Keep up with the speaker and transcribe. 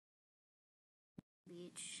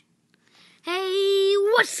Beach. Hey,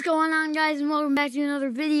 what's going on, guys? And welcome back to another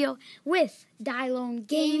video with Dylone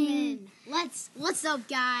Gaming. What's up,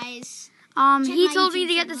 guys? He told me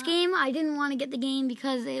to get this game. I didn't want to get the game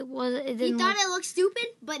because it didn't. He thought it looked stupid,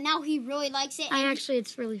 but now he really likes it.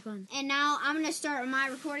 It's really fun. And now I'm gonna start my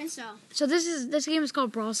recording. So this game is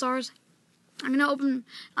called Brawl Stars. I'm gonna open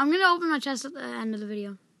my chest at the end of the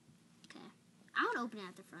video. Okay, I would open it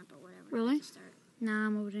at the front, but whatever. Really? To start. Nah,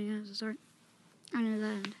 I'm opening it at the start. I know that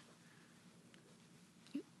end.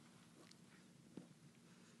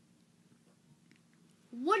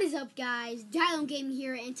 What is up, guys? Dylone Gaming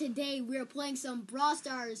here, and today we are playing some Brawl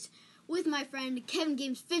Stars with my friend Kevin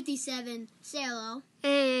Games 57. Say hello.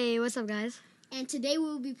 Hey, what's up, guys? And today we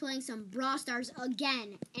will be playing some Brawl Stars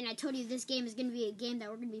again. And I told you this game is going to be a game that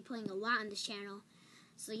we're going to be playing a lot on this channel.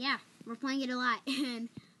 So yeah, we're playing it a lot. And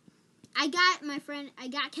I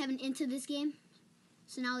got Kevin into this game.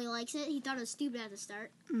 So now he likes it. He thought it was stupid at the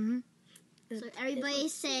start. Mm-hmm. So everybody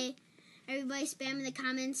spam in the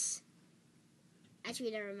comments.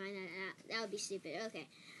 Actually, never mind that. That would be stupid. Okay,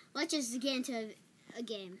 let's just get into a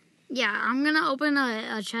game. Yeah, I'm gonna open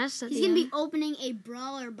a chest at the end. He's gonna be opening a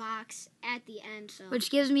brawler box at the end, so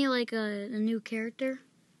which gives me like a new character.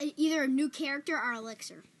 Either a new character or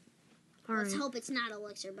elixir. Let's hope it's not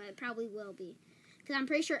elixir, but it probably will be, because I'm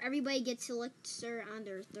pretty sure everybody gets elixir on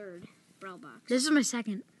their third brawl box. This is my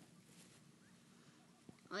second.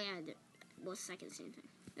 Oh yeah, well, second, same thing.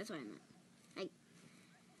 That's what I meant.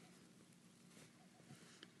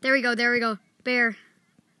 There we go. Bear.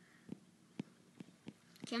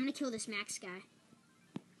 Okay, I'm gonna kill this Max guy.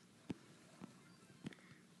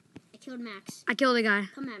 I killed Max. I killed a guy.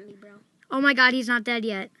 Come at me, bro. Oh my god, he's not dead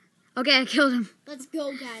yet. Okay, I killed him. Let's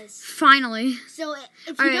go, guys. Finally. So,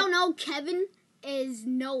 if you don't know, Kevin is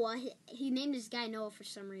Noah. He named this guy Noah for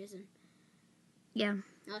some reason. Yeah.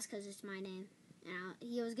 That's because it's my name.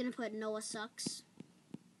 He was gonna put Noah Sucks.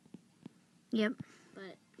 Yep.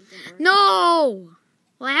 But it didn't work. No!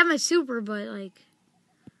 Well, I have my super, but like...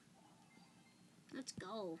 Let's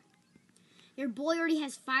go. Your boy already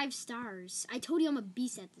has 5 stars. I told you I'm a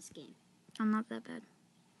beast at this game. I'm not that bad.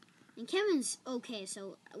 And Kevin's okay,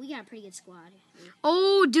 so we got a pretty good squad.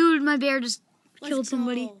 Oh, dude, my bear just killed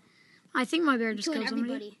somebody. I think my bear just killed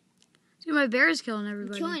somebody. Everybody. Dude, my bear is killing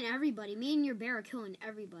everybody. We're killing everybody. Me and your bear are killing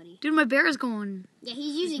everybody. Dude, my bear is going. Yeah,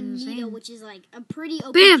 he's using Nita, which is like a pretty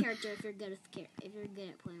OP character if you're good at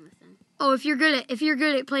playing with them. Oh, if you're good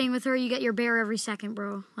at playing with her, you get your bear every second,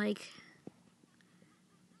 bro. Like,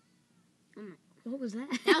 what was that?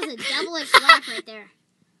 That was a devilish laugh right there.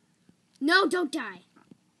 No, don't die.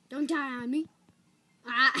 Don't die on me.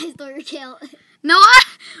 I stole your kill. No,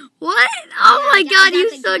 what? Oh my god,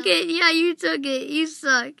 you took it. Yeah, you took it. You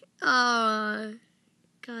suck. Oh,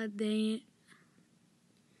 god dang it.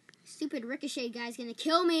 Stupid Ricochet guy's gonna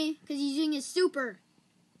kill me because he's using his super.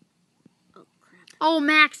 Oh, crap. Oh,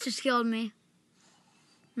 Max just killed me.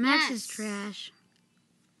 Max is trash.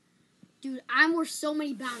 Dude, I'm worth so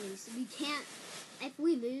many bounties. We can't... If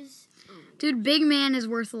we lose... Oh, dude, Big Man is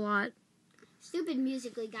worth a lot. Stupid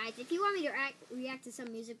Musically, guys. If you want me to react to some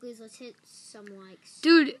Musicallys, let's hit some likes.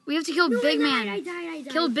 Dude, we have to kill Big Man. I died.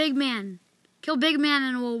 Kill Big Man. Kill Big Man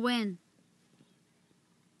and we'll win.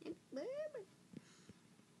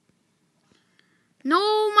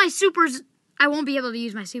 No, my supers... I won't be able to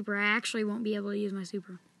use my super. I actually won't be able to use my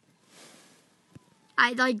super.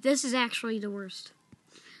 This is actually the worst.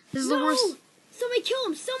 This is the worst. Somebody kill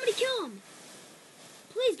him. Somebody kill him.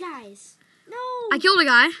 Please, guys. No. I killed a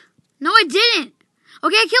guy. No, I didn't.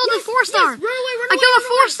 Okay, I killed a 4-star. Yes, run away, I killed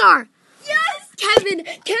a 4-star. Yes, Kevin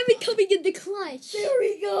coming in the clutch. There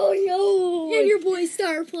we go, yo. And your boy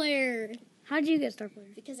star player. How'd you get star player?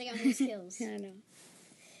 Because I got more skills. Yeah, I know.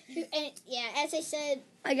 And yeah, as I said,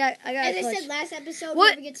 I got. As I said last episode,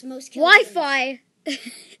 what? whoever gets most kills. Wi-Fi.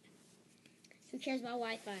 Who cares about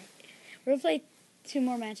Wi-Fi? We're gonna play 2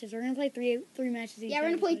 more matches. We're gonna play three matches each. Yeah, we're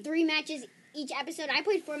gonna play 3 matches each episode. I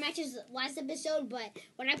played 4 matches last episode, but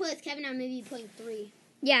when I play with Kevin, I'm maybe playing 3.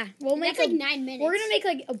 Yeah, we'll make like 9 minutes. We're gonna make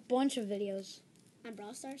like a bunch of videos on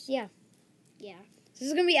Brawl Stars. Yeah. Yeah. This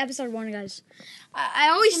is gonna be episode 1, guys. I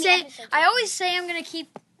always say I'm gonna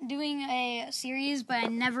keep doing a series, but I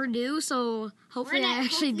never do. So hopefully I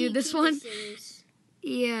actually do this one.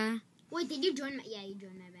 Yeah. Wait, did you join? Yeah, you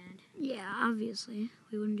joined my band. Yeah, obviously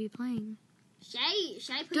we wouldn't be playing. Should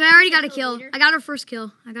I put? Dude, I already got a kill. I got our first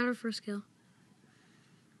kill.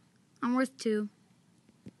 I'm worth 2.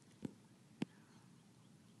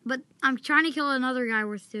 But I'm trying to kill another guy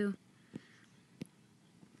worth 2.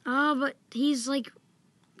 Oh, but he's like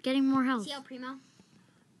getting more health. Is he El Primo?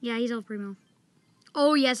 Yeah, he's El Primo.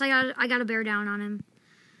 Oh yes, I got a bear down on him.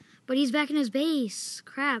 But he's back in his base.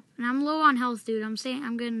 Crap. And I'm low on health, dude. I'm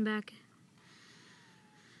getting back.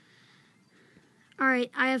 Alright,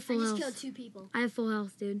 I have full health. I just killed 2 people. I have full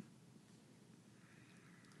health, dude.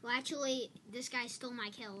 Well, actually, this guy stole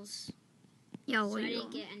my kills. Yo, so I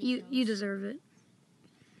didn't get any kills. You deserve it.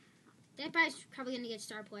 That guy's probably going to get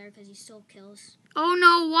star player because he stole kills. Oh,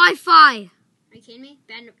 no, Wi-Fi. Are you kidding me?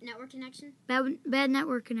 Bad network connection? Bad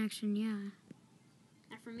network connection, yeah.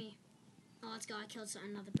 Not for me. Oh, let's go. I killed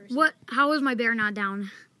another person. What? How is my bear not down?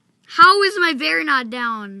 How is my bear not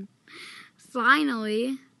down?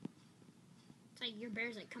 Finally. It's like your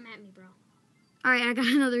bear's like, come at me, bro. All right, I got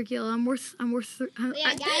another kill. I'm worth.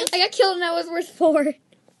 Yeah, guys. I got killed and I was worth 4. God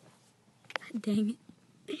dang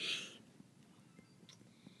it.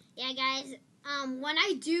 Yeah, guys. When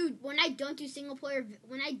I don't do multiplayer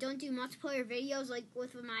videos like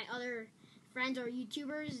with my other friends or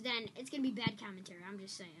YouTubers, then it's gonna be bad commentary. I'm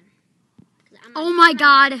just saying. Oh my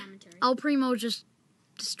God! El Primo just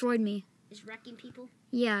destroyed me. Is wrecking people?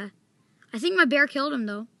 Yeah, I think my bear killed him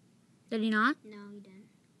though. Did he not? No, he didn't.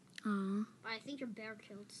 Oh. I think your bear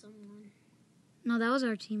killed someone. No, that was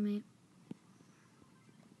our teammate.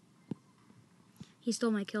 He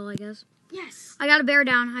stole my kill, I guess. Yes. I got a bear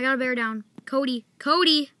down. Cody.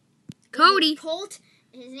 Colt.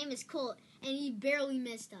 His name is Colt, and he barely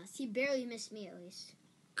missed us. He barely missed me, at least.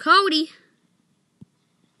 Cody.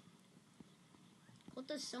 Colt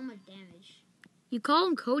does so much damage. You call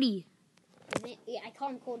him Cody. Yeah, I call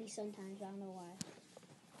him Cody sometimes. I don't know why.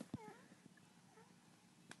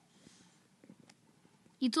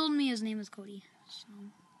 You told me his name is Cody. So.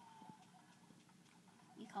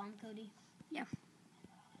 You call him Cody? Yeah.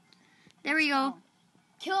 There we go.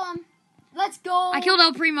 Kill him. Let's go. I killed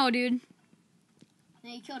El Primo, dude.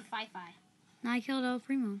 No, you killed Fi-Fi. No, I killed El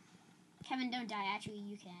Primo. Kevin, don't die. Actually,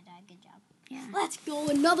 you can't die. Good job. Yeah. Let's go.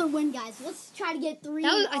 Another win, guys. Let's try to get 3.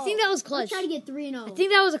 I think that was clutch. Let's try to get 3-0. I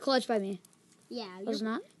think that was a clutch by me. Yeah. Was it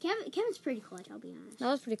not? Kevin's pretty clutch, I'll be honest. That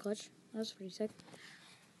was pretty clutch. That was pretty sick.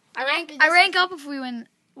 I rank up if we win.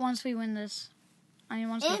 Once we win this. I mean,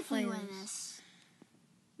 once we play win this.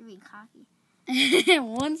 You're being cocky.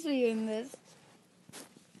 Once we win this.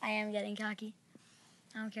 I am getting cocky.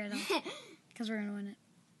 I don't care though. Because we're going to win it.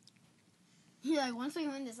 You're like, once we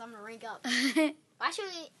win this, I'm going to rank up.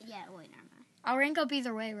 Actually, yeah, wait, never mind. I'll rank up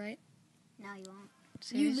either way, right? No, you won't.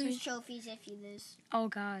 Seriously? You lose trophies if you lose. Oh,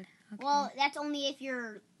 God. Okay. Well, that's only if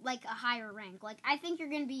you're, like, a higher rank. Like, I think you're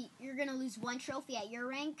going to lose 1 trophy at your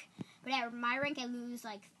rank. But at my rank, I lose,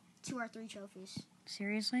 like, 2 or 3 trophies.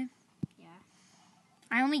 Seriously? Yeah.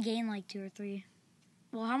 I only gain, like, 2 or 3.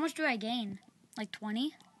 Well, how much do I gain? Like,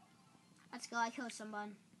 20? Let's go. I killed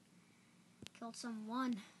someone. Killed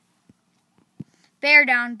someone. Bear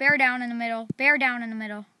down in the middle. Bear down.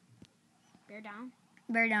 Bear down?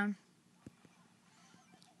 Bear down.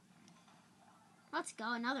 Let's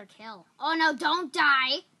go. Another kill. Oh, no. Don't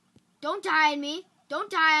die. Don't die on me.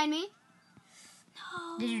 Don't die on me.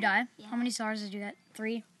 No. Did you die? Yeah. How many stars did you get?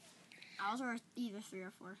 3? I was worth either 3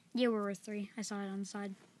 or 4. Yeah, we're worth 3. I saw it on the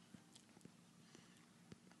side.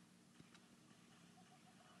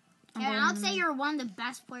 Yeah, I'd say you're one of the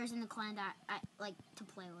best players in the clan that I like to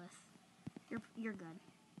play with. You're good.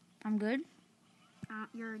 I'm good?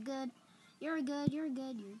 You're good. You're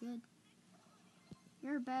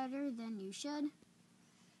better than you should.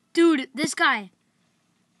 Dude, this guy.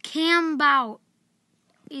 Cam Bout.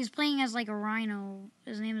 He's playing as like a rhino.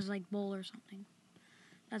 His name is like Bull or something.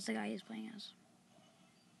 That's the guy he's playing as.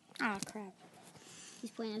 Ah, crap.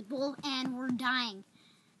 He's playing as Bull and we're dying.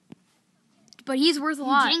 But he's worth a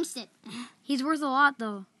lot. You jinxed it. He's worth a lot,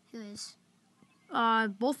 though. Who is?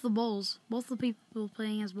 Both the Bulls. Both the people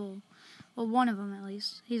playing as Bull. Well, one of them, at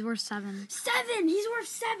least. He's worth 7. 7! He's worth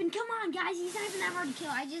 7! Come on, guys. He's not even that hard to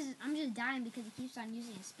kill. I'm just dying because he keeps on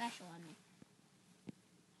using a special on me.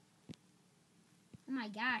 Oh, my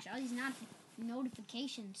gosh. All these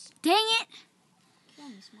notifications. Dang it! Kill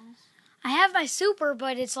me, Smalls. I have my super,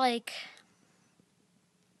 but it's like...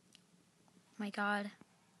 My God.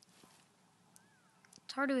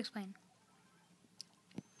 It's hard to explain.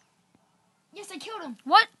 Yes, I killed him.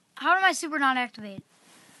 What? How did my super not activate?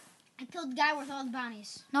 I killed the guy with all the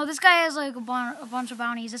bounties. No, this guy has like a bunch of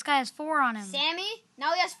bounties. This guy has 4 on him. Sammy?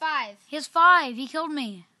 Now he has 5. He has 5. He killed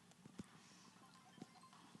me.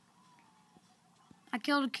 I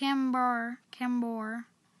killed Cambor. I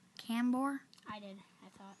did, I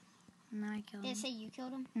thought. And then I killed him. Did it say you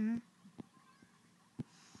killed him? Mm-hmm.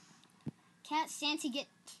 Can't Santi get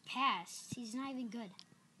past? He's not even good.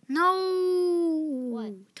 No.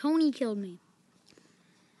 What? Tony killed me.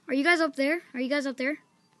 Are you guys up there?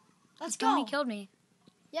 Let's go. Tony killed me.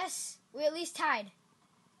 Yes, we at least tied.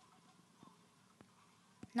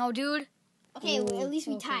 No, dude. Okay, Ooh, well, at least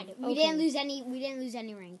we okay, tied. We okay. didn't lose any. We didn't lose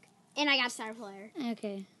any rank, and I got star player.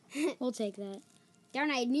 Okay, we'll take that. Darn,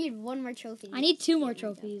 I need one more trophy. I need 2 more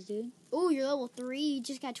trophies, dude. Oh, you're level 3. You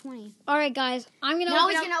just got 20. All right, guys. I'm gonna Now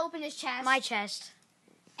open he's up gonna open his chest. my chest.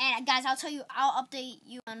 And guys, I'll tell you. I'll update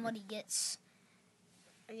you on what he gets.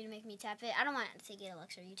 Are you gonna make me tap it? I don't want to take it,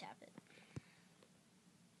 Alexa. You tap it.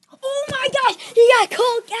 Oh my gosh, he got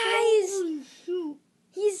cold, guys. Shoot.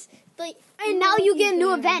 He's like, and now you get a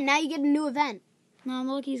new event. Now you get a new event. No, I'm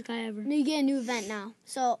the luckiest guy ever. No, you get a new event now.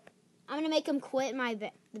 So I'm gonna make him quit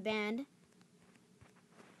the band.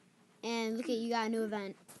 And look at you got a new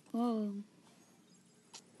event. Whoa.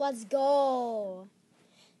 Let's go.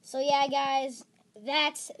 So yeah, guys,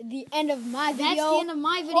 that's the end of my video. That's the end of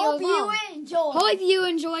my video. Hope as well. you enjoyed. Hope you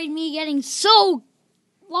enjoyed me getting so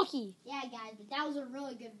lucky. Yeah, guys, but that was a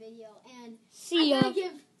really good video. And See ya.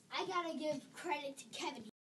 I gotta give credit to Kevin.